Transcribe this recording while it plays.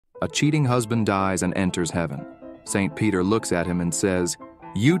A cheating husband dies and enters heaven. St. Peter looks at him and says,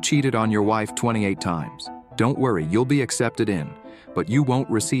 "You cheated on your wife 28 times. Don't worry, you'll be accepted in, but you won't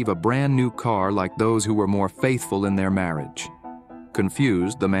receive a brand new car like those who were more faithful in their marriage."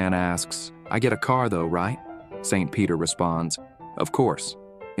 Confused, the man asks, "I get a car though, right?" St. Peter responds, "Of course.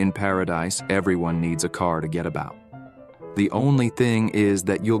 In paradise, everyone needs a car to get about. The only thing is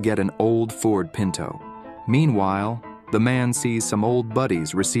that you'll get an old Ford Pinto." Meanwhile, the man sees some old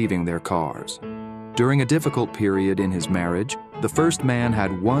buddies receiving their cars. During a difficult period in his marriage, the first man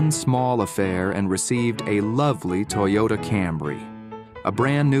had one small affair and received a lovely Toyota Camry. A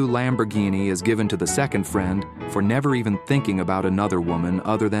brand new Lamborghini is given to the second friend for never even thinking about another woman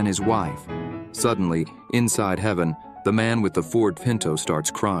other than his wife. Suddenly, inside heaven, the man with the Ford Pinto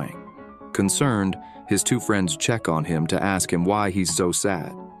starts crying. Concerned, his two friends check on him to ask him why he's so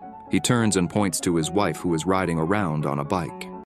sad. He turns and points to his wife who is riding around on a bike.